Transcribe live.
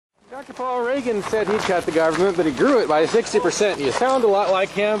Dr. Paul Reagan said he'd cut the government, but he grew it by 60%. You sound a lot like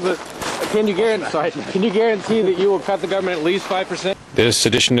him, but can you guarantee that you will cut the government at least 5%? This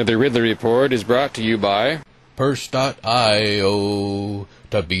edition of the Ridley Report is brought to you by Purse.io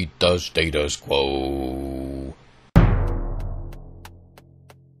to beat the status quo.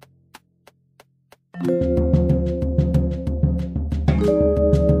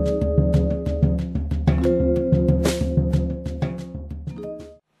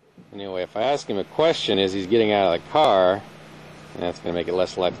 Anyway, if I ask him a question as he's getting out of the car, and that's going to make it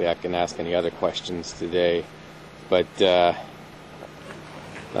less likely I can ask any other questions today. But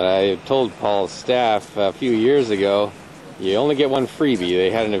I told Paul's staff a few years ago, you only get one freebie.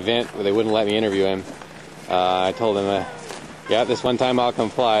 They had an event where they wouldn't let me interview him. I told him, yeah, this one time I'll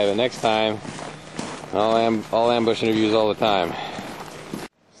comply, but next time, all ambush interviews all the time.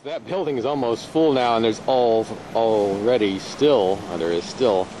 So that building is almost full now, and there's already still, there is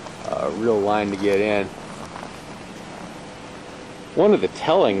still a real line to get in. One of the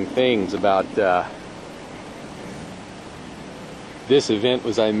telling things about this event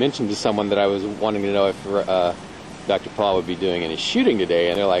was I mentioned to someone that I was wanting to know if Dr. Paul would be doing any shooting today,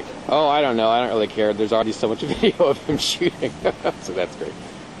 and they're like, oh, I don't know, I don't really care, there's already so much video of him shooting. So that's great.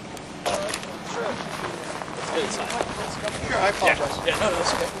 Sure, I apologize. Yeah, no,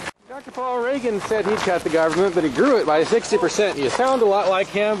 that's okay. Dr. Paul Reagan said he'd cut the government, but he grew it by 60%. You sound a lot like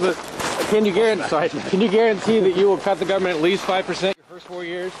him, but can you guarantee that you will cut the government at least 5% your first 4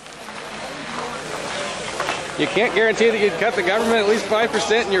 years? You can't guarantee that you'd cut the government at least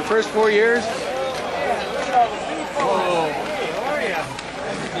 5% in your first 4 years?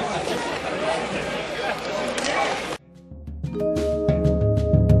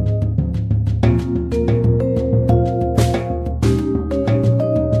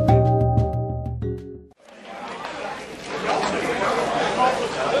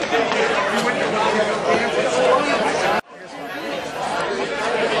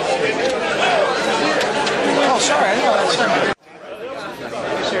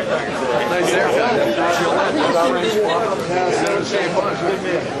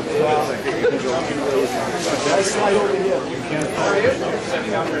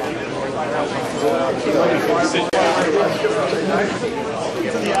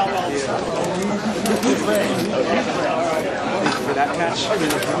 For that catch.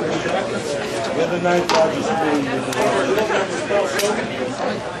 We're the ninth largest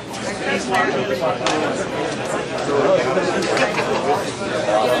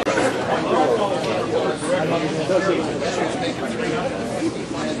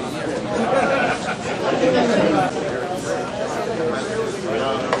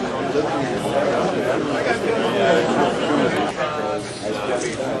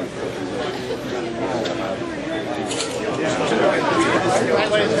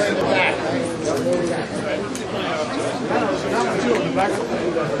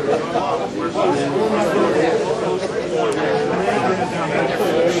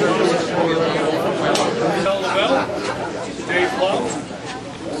Dave Love,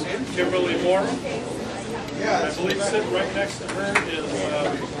 Kimberly Moore. I believe sitting right next to her is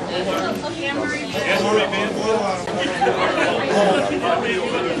Anne-Marie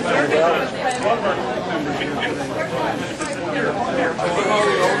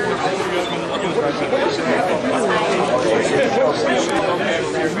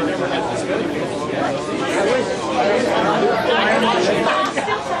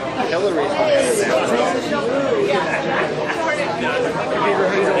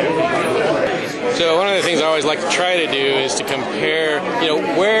So one of the things I always like to try to do is to compare,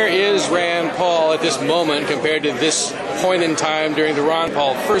 where is Rand Paul at this moment compared to this point in time during the Ron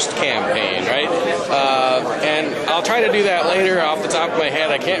Paul first campaign, right? And I'll try to do that later off the top of my head.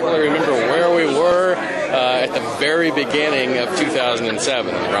 I can't really remember where we were at the very beginning of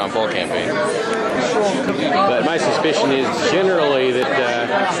 2007, the Ron Paul campaign. But my suspicion is generally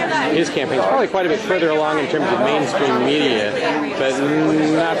that his campaign is probably quite a bit further along in terms of mainstream media, but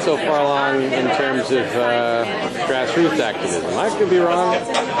not so far along in terms of grassroots activism. I could be wrong.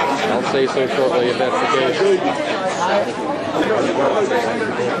 I'll say so shortly if that's the case.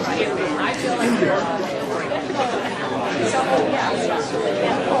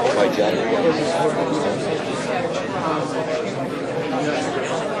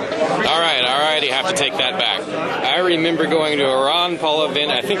 All right, you have to take that back. I remember going to a Ron Paul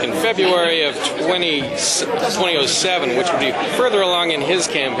event, I think in February of 2007, which would be further along in his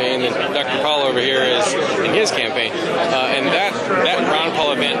campaign than Dr. Paul over here is in his campaign. And that Ron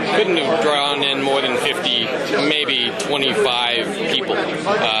Paul event couldn't have drawn in more than 50, maybe 25 people.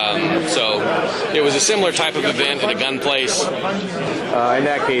 So it was a similar type of event at a gun place. In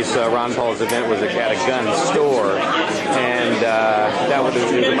that case, Ron Paul's event was at a gun store, and that was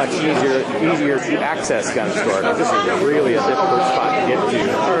a much easier to access gun store. This is really a difficult spot to get to,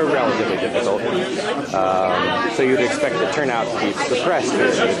 or relatively difficult. So you'd expect the turnout to be suppressed.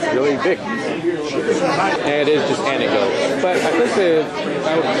 It's really big. And it is just anecdote. But I think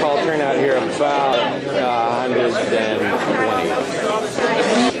I would call turnout here about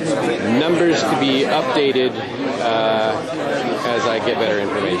 120. Numbers to be updated as I get better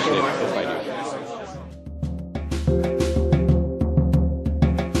information, if I do.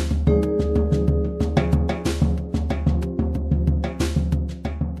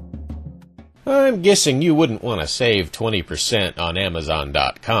 I'm guessing you wouldn't want to save 20% on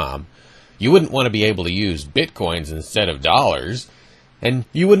Amazon.com. You wouldn't want to be able to use bitcoins instead of dollars. And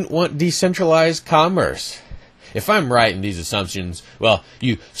you wouldn't want decentralized commerce. If I'm right in these assumptions, well,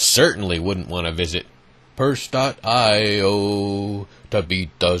 you certainly wouldn't want to visit Purse.io to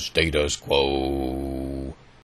beat the status quo.